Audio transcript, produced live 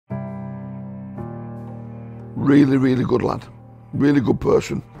Really, really good lad. Really good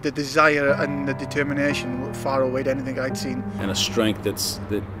person. The desire and the determination were far away to anything I'd seen. And a strength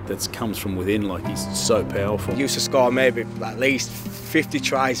that comes from within, like he's so powerful. He used to score maybe at least 50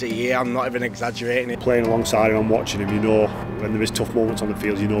 tries a year, I'm not even exaggerating it. Playing alongside him and watching him, you know, when there is tough moments on the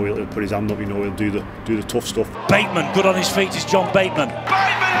field, you know he'll put his hand up, you know he'll do the tough stuff. Bateman, good on his feet is John Bateman.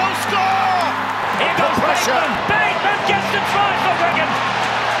 Bateman will score! Here goes Bateman! Bateman gets the try for Wigan!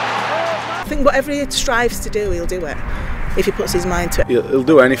 I think whatever he strives to do, he'll do it, if he puts his mind to it. He'll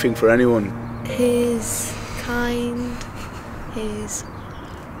do anything for anyone. He's kind, he's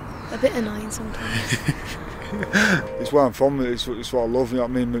a bit annoying sometimes. It's where I'm from, it's what I love, you know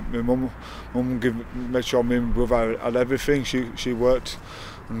what I mean? My mum made sure me and my brother had everything. She worked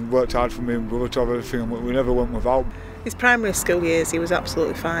hard for me and my brother to have everything, and we never went without. His primary school years, he was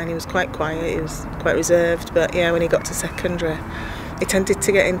absolutely fine. He was quite quiet, he was quite reserved, but yeah, when he got to secondary, he tended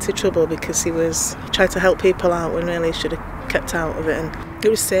to get into trouble because he tried to help people out when really he should have kept out of it. And it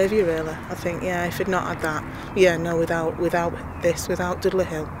was saviour really, I think. Yeah, if he'd not had that, yeah, no, without Dudley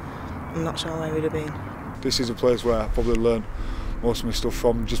Hill, I'm not sure where he'd have been. This is a place where I probably learned most of my stuff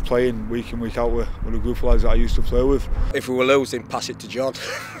from, just playing week in, week out with a group of lads that I used to play with. If we were losing, pass it to John.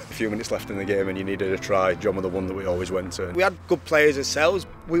 A few minutes left in the game and you needed a try, John was the one that we always went to. We had good players ourselves.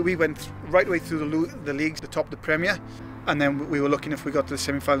 We went right away through the leagues, the top of the Premier, and then we were looking if we got to the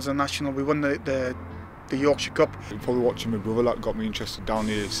semi-finals of the National. We won the Yorkshire Cup. Probably watching my brother that got me interested down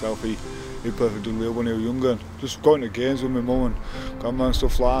here itself. He played for Dudley when he was younger. Just going to games with my mum and grandma and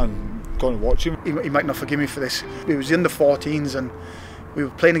stuff like that, and going to watch him. He might not forgive me for this. It was in the 14s and we were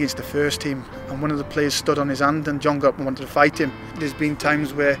playing against the first team, and one of the players stood on his hand and John got up and wanted to fight him. There's been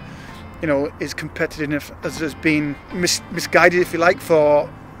times where, you know, his competitiveness has been misguided, if you like, for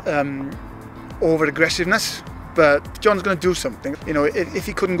over aggressiveness. But John's going to do something. You know, if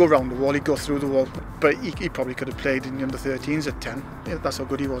he couldn't go round the wall, he'd go through the wall. But he probably could have played in the under-13s at 10. You know, that's how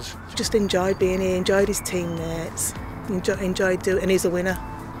good he was. Just enjoyed being here, enjoyed his teammates, enjoyed doing, and he's a winner.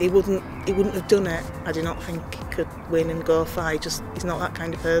 He wouldn't have done it. I do not think he could win and go far. He's not that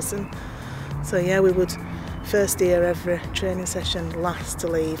kind of person. So yeah, we would first year every training session, last to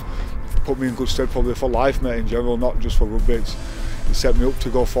leave. Put me in good stead probably for life, mate, in general, not just for rugby. He set me up to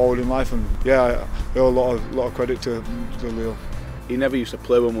go forward in life, and yeah, I owe a lot of credit to Leo. He never used to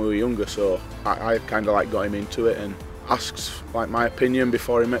play when we were younger, so I kind of like got him into it and asks like my opinion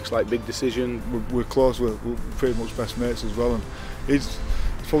before he makes like big decisions. We're close, we're pretty much best mates as well, and he's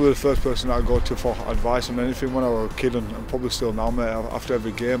probably the first person I go to for advice on anything when I was a kid, and probably still now, mate. After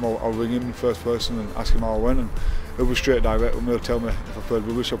every game I'll ring him in first person and ask him how I went, and he'll be straight direct with me. He'll tell me if I played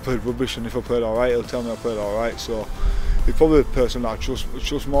rubbish, I played rubbish, and if I played alright, he'll tell me I played alright. So he's probably the person that I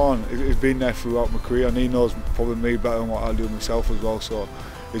trust more, and he's been there throughout my career, and he knows probably me better than what I do myself as well, so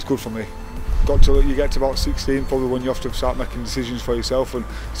it's good for me. You get to about 16 probably when you have to start making decisions for yourself and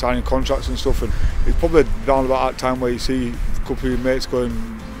signing contracts and stuff, and it's probably down about that time where you see a couple of your mates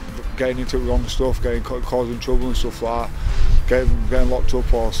getting into wrong stuff, causing trouble and stuff like that, getting locked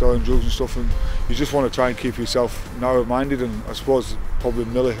up or selling drugs and stuff, and you just want to try and keep yourself narrow-minded, and I suppose probably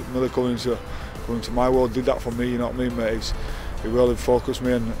Millie coming into my world did that for me, you know what I mean, mate? It really focused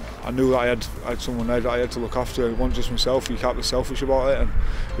me, and I knew that I had someone there that I had to look after. It wasn't just myself, you can't be selfish about it, and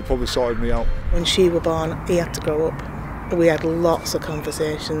he probably sorted me out. When she was born, he had to grow up. We had lots of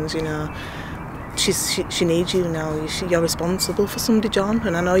conversations, you know. She needs you now, you're responsible for somebody, John,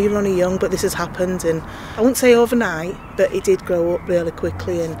 and I know you're only young, but this has happened, and I wouldn't say overnight, but he did grow up really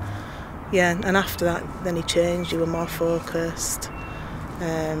quickly, and yeah, and after that, then he changed, he was more focused.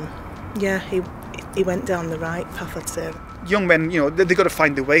 Yeah, he went down the right path, I'd say. Young men, you know, they've got to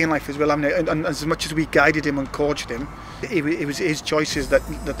find their way in life as well, haven't they? And as much as we guided him and coached him, it was his choices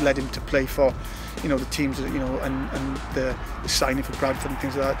that led him to play for, you know, the teams, you know, and the signing for Bradford and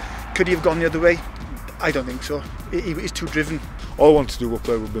things like that. Could he have gone the other way? I don't think so. He's too driven. All I wanted to do was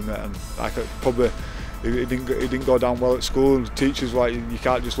play rugby, mate, and like probably it didn't go down well at school, and the teachers like you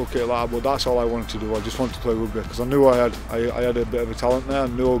can't just look at it like that, but that's all I wanted to do. I just wanted to play rugby because I knew I had a bit of a talent there,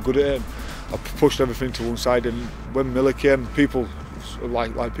 and knew I was good at it. I pushed everything to one side, and when Millie came, people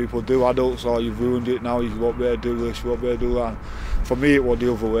like people do, adults, oh, you've ruined it now, you won't be able to do this, you won't be able to do that. And for me it was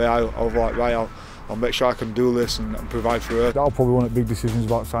the other way. I was like, right, I'll make sure I can do this and provide for her. That was probably one of the big decisions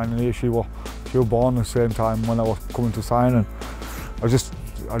about signing here. She was born at the same time when I was coming to sign, and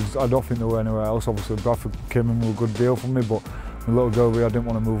I don't think there were anywhere else. Obviously Bradford came in with a good deal for me, but my little girl, I didn't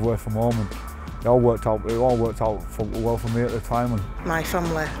want to move away from home, and it all worked out well for me at the time. And my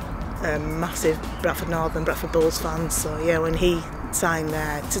family, massive Bradford North and Bradford Bulls fans, so yeah, when he signed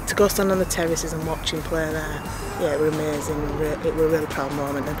there, to go stand on the terraces and watch him play there, yeah, it was amazing. It was a really proud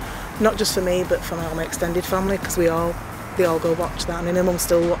moment, and not just for me, but for my extended family, because they all go watch that. I mean, my mum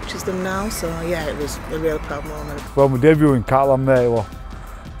still watches them now, so yeah, it was a real proud moment. Well, my debut in Catalan, mate, well,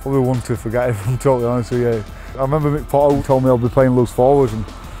 probably one to forget if I'm totally honest with you. I remember Mick Potter told me I'll be playing loose forwards, and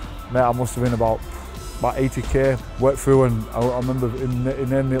mate, I must have been about 80k wet through, and I remember in the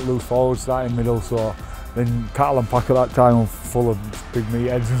end it loose forwards, starting middle, so then Catalan pack at that time full of big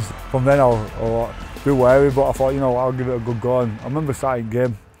meatheads. From then I was a bit wary, but I thought, you know, I'll give it a good go. And I remember starting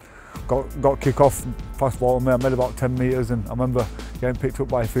game, got kick off past ball, mate, I made about 10 metres, and I remember getting picked up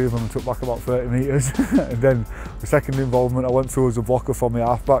by a few of them and took back about 30 metres. And then the second involvement, I went through as a blocker for my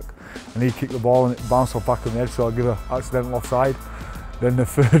half-back, and he kicked the ball and it bounced off back on the edge, so I give an accidental offside. Then the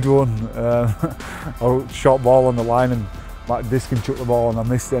third one, a short ball on the line, and Matt Diskin took the ball and I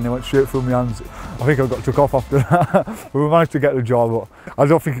missed it, and it went straight through my hands. I think I got took off after that. We managed to get the job, but I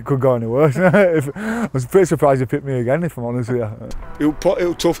don't think it could go any worse. I was pretty surprised he picked me again, if I'm honest with you. It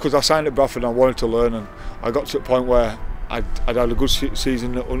was tough because I signed at Bradford and I wanted to learn, and I got to the point where I'd had a good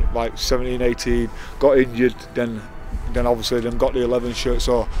season, like 17, 18, got injured, then obviously got the 11 shirt.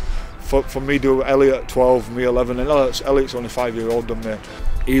 So for me to Elliot at 12, me 11, and Elliot's only 5-year-old than me.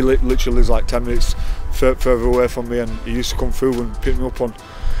 He literally lives like 10 minutes further away from me, and he used to come through and pick me up on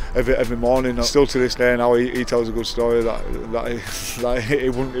every morning. Still to this day now, he tells a good story that he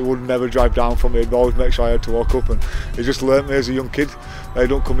would never drive down from me. He'd always make sure I had to walk up, and he just learnt me as a young kid. They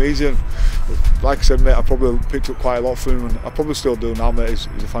don't come easy, and like I said, mate, I probably picked up quite a lot from him, and I probably still do now, mate. He's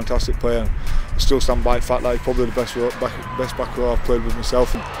a fantastic player, and I still stand by the fact that he's probably the best back row I've played with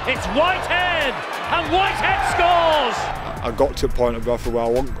myself. It's Whitehead, and Whitehead scores! I got to a point at Bradford where I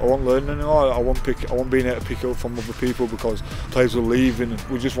won't learn anymore. I won't being able to pick it up from other people because players were leaving, and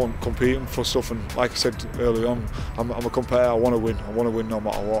we just want competing for stuff. And like I said early on, I'm a competitor. I want to win no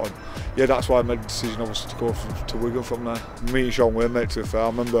matter what. And yeah, that's why I made the decision obviously to go to Wigan from there. Me and Sean Wayne, mate, to be fair, I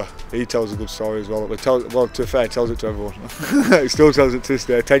remember he tells a good story as well. Well, to be fair, he tells it to everyone. He still tells it to this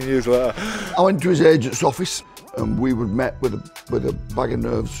day, 10 years later. I went to his agent's office, and we were met with a bag of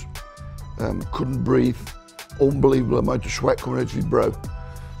nerves. Couldn't breathe. Unbelievable amount of sweat coming out of his brow,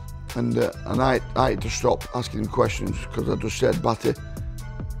 and I had to stop asking him questions because I just said, "Batty,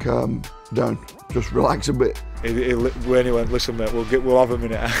 calm down, just relax a bit." When he went, "Listen, mate, we'll have a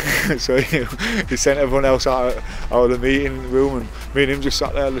minute." So he sent everyone else out of the meeting room, and me and him just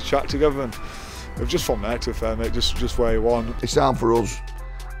sat there and chat together, and it was just from there, to be fair, mate, just where he won. He signed for us,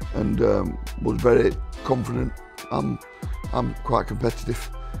 and was very confident. I'm quite competitive.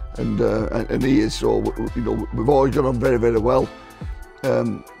 And he is, so you know, we've always got on very, very well.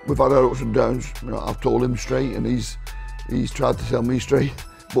 We've had our ups and downs. You know, I've told him straight, and he's tried to tell me straight.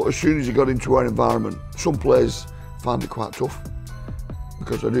 But as soon as he got into our environment, some players find it quite tough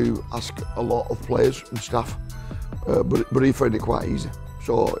because I do ask a lot of players and staff, but he found it quite easy.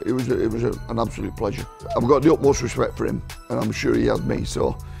 So it was an absolute pleasure. I've got the utmost respect for him, and I'm sure he has me.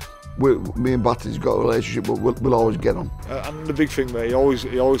 So. Me and Batty's got a relationship, but we'll always get on. And the big thing, mate, he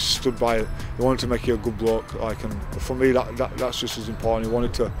always stood by it. He wanted to make you a good bloke, like, and for me that's just as important. He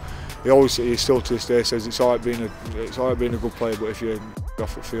wanted to. He still to this day says it's alright being a good player, but if you're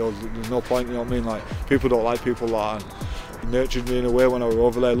off the field, there's no point. You know what I mean? Like, people don't like people like that. And he nurtured me in a way when I was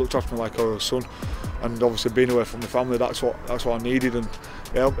over there. Looked after me like I was a son, and obviously being away from the family, that's what I needed, and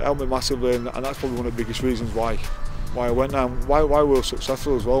it helped me massively. And that's probably one of the biggest reasons why I went there, and why we were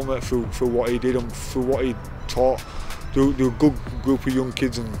successful as well, mate, through what he did and through what he taught. There a good group of young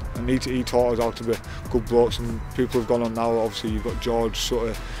kids, and he taught us how to be good blokes, and people have gone on now. Obviously you've got George,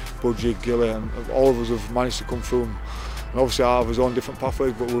 Sutter, Budgie, Gilly, and all of us have managed to come through, and obviously I have his own different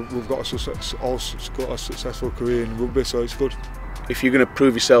pathways, but we've got a successful career in rugby, so it's good. If you're going to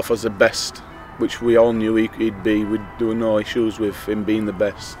prove yourself as the best, which we all knew he'd be, there were no issues with him being the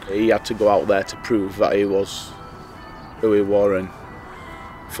best. He had to go out there to prove that he was who he was, and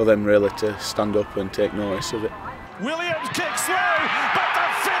for them really to stand up and take notice of it. Williams kicks through, but the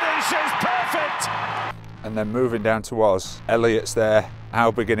finish is perfect. And then moving down to us, Elliot's there.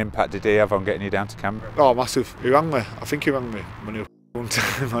 How big an impact did he have on getting you down to Canberra? Oh, massive. He rang me. I think he rang me when he was one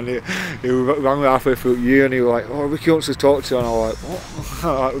time, and he rang me halfway through the year, and he was like, "Oh, Ricky wants to talk to you," and I was like, "What?"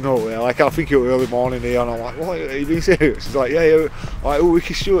 I'm like, "No way." Like, I think it was early morning here, and I'm like, "What? Are you being serious?" He's like, "Yeah." I'm like, "Oh,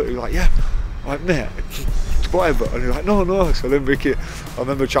 Ricky Stewart." He's like, "Yeah." I'm like, "Mate, whatever." And he's like, no. So then Ricky, I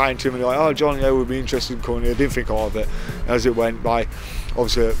remember chatting to him, and he's like, "Oh, John, yeah, we'd be interested in coming here." I didn't think all of it. As it went by,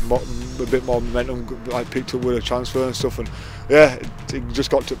 obviously a bit more momentum, like, picked up with a transfer and stuff, and yeah, it just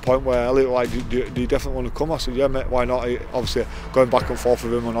got to the point where Elliot was like, do you definitely want to come? I said, "Yeah, mate, why not?" Obviously going back and forth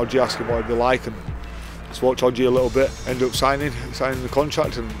with him, and Odgie asking what it'd be like, and spoke to Odgie a little bit, ended up signing the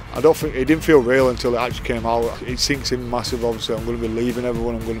contract, and I don't think it didn't feel real until it actually came out. It sinks in massive. Obviously, I'm going to be leaving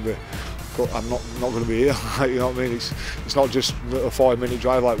everyone. I'm not going to be here. You know what I mean? It's not just a 40-minute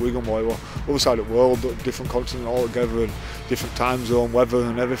drive like Wigan, boy. Other side of the world, different continent all together, and different time zone, weather,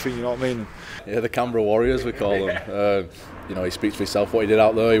 and everything. You know what I mean? Yeah, the Canberra Warriors we call them. You know, he speaks for himself. What he did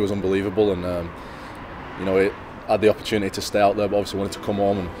out there, he was unbelievable, and you know, he had the opportunity to stay out there, but obviously wanted to come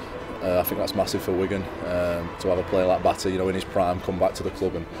home, and I think that's massive for Wigan to have a player like Batter, you know, in his prime, come back to the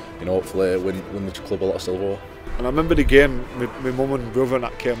club, and you know, hopefully win the club a lot of silverware. And I remember the game, my mum and brother and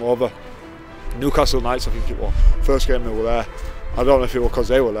that came over. Newcastle Knights, I think it was. First game they were there. I don't know if it was because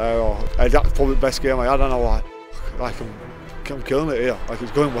they were there or that's probably the best game I had. I know, like I'm killing it here. Like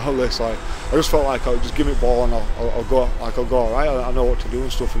it's going well. This, like I just felt like I'll just give me the ball and I'll go. Like I'll go alright. I know what to do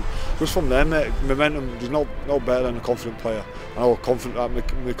and stuff. And just from there, mate, momentum. There's no better than a confident player. I was confident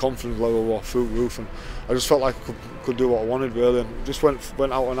that my confidence level was through the roof, and I just felt like I could do what I wanted really, and just went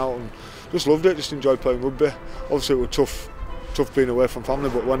out and out and just loved it. Just enjoyed playing rugby. Obviously, it was tough being away from family,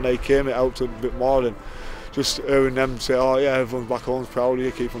 but when they came, it helped a bit more. And just hearing them say, "Oh yeah, everyone's back home, proud of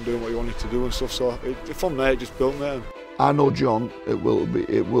you, keep on doing what you wanted to do and stuff." So from there, it just built me. I know John. It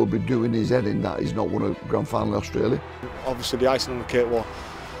will be doing his head in that he's not won a grand final in Australia. Obviously, the icing on the cake was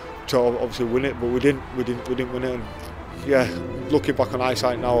to obviously win it, but we didn't win it. And yeah, looking back on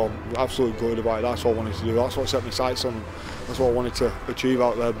hindsight now, I'm absolutely good about it. That's what I wanted to do. That's what set my sights on. That's what I wanted to achieve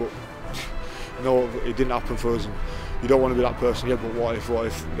out there. But you know, it didn't happen for us. And you don't want to be that person, yeah. But what if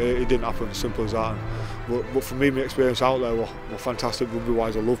it didn't happen? As simple as that. But for me, my experience out there was fantastic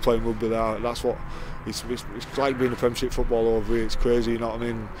rugby-wise. I love playing rugby there. That's what. It's like being a Premiership footballer over here. It's crazy, you know what I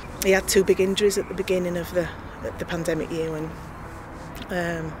mean? He had 2 big injuries at the beginning of the pandemic year,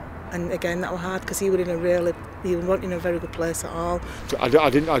 and again that was hard because he wasn't in a very good place at all. I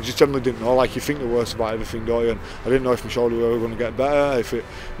just generally didn't know. Like you think the worst about everything, don't you? And I didn't know if my shoulder were going to get better. If it,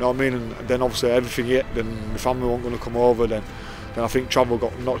 you know what I mean? And then obviously everything hit. Then my family weren't going to come over. Then I think travel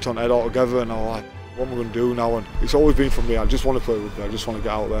got knocked on the head altogether, and I was like, what am I going to do now? And it's always been for me, I just want to play rugby, I just want to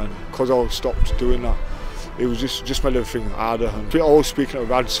get out there, and because I stopped doing that, it was just made everything harder. And always speaking to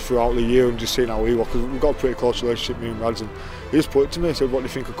Rads throughout the year and just seeing how he was, because we've got a pretty close relationship, me and Rads, and he just put it to me and said, what do you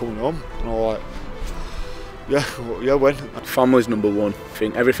think of coming home? And I was like, yeah, when? Family's number one. I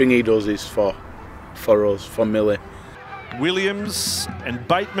think everything he does is for us, for Millie. Williams and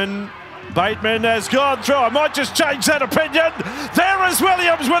Bateman. Bateman has gone through. I might just change that opinion. There is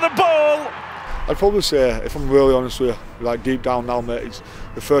Williams with a ball. I'd probably say, if I'm really honest with you, like deep down now, mate, it's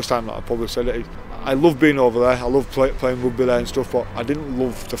the first time that I probably said it. I love being over there. I love playing rugby there and stuff, but I didn't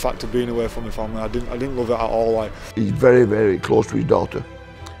love the fact of being away from my family. I didn't love it at all. Like he's very, very close to his daughter,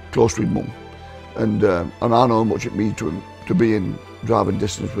 close to his mum, and I know how much it means to him to be in driving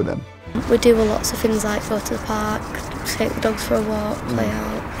distance with them. We do lots of things like go to the park, take the dogs for a walk, play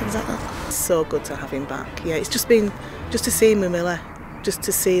out, things like that. It's so good to have him back. Yeah, it's just to see him with Millie. Just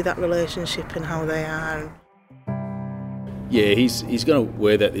to see that relationship and how they are. Yeah, he's going to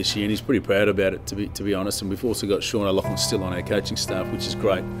wear that this year, and he's pretty proud about it. To be honest, and we've also got Sean O'Loughlin still on our coaching staff, which is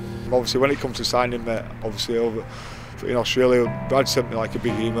great. Obviously, when it comes to signing, mate, obviously over in Australia, Brad sent me like a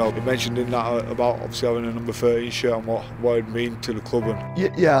big email. He mentioned in that about obviously having a number 13 shirt and what it'd mean to the club. And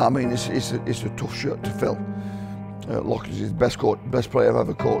yeah, I mean it's a tough shirt to fill. Lockers is the best player I've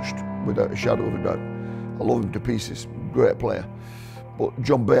ever coached, without a shadow of a doubt. I love him to pieces, great player. But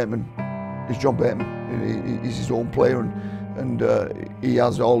John Bateman is John Bateman. He's his own player, and he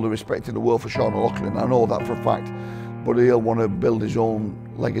has all the respect in the world for Sean O'Loughlin. I know that for a fact. But he'll want to build his own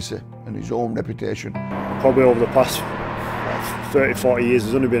legacy and his own reputation. Probably over the past 30-40 years,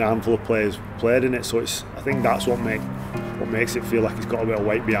 there's only been a handful of players played in it, so I think that's what makes it feel like it's got a bit of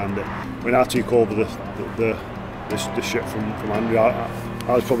weight behind it. When I took over the shirt from Andrew,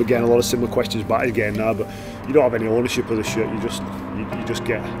 I was probably getting a lot of similar questions back again now, but you don't have any ownership of the shirt. You just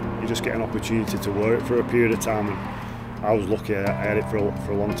get an opportunity to wear it for a period of time, and I was lucky. I had it for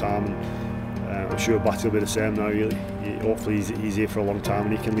a long time, and I'm sure Batty will be the same now. Really, hopefully he's here for a long time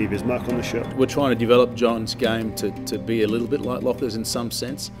and he can leave his mark on the shirt. We're trying to develop John's game to be a little bit like Lockers in some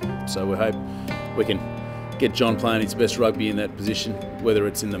sense. So we hope we can get John playing his best rugby in that position. Whether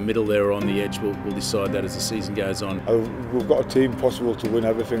it's in the middle there or on the edge, we'll decide that as the season goes on. We've got a team possible to win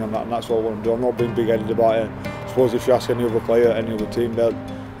everything, and that's what I want to do. I'm not being big-headed about it. I suppose if you ask any other player, any other team,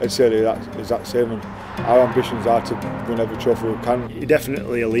 they'd say that is that same. And our ambitions are to win every trophy we can. You're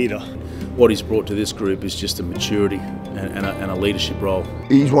definitely a leader. What he's brought to this group is just a maturity and a leadership role.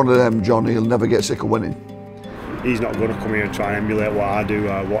 He's one of them, John. He'll never get sick of winning. He's not going to come here and try and emulate what I do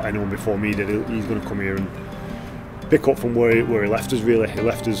or what anyone before me did. He's going to come here and pick up from where he left us. Really, he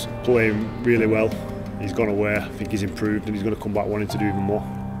left us playing really well, he's gone away. I think he's improved and he's going to come back wanting to do even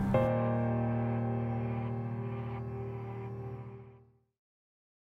more.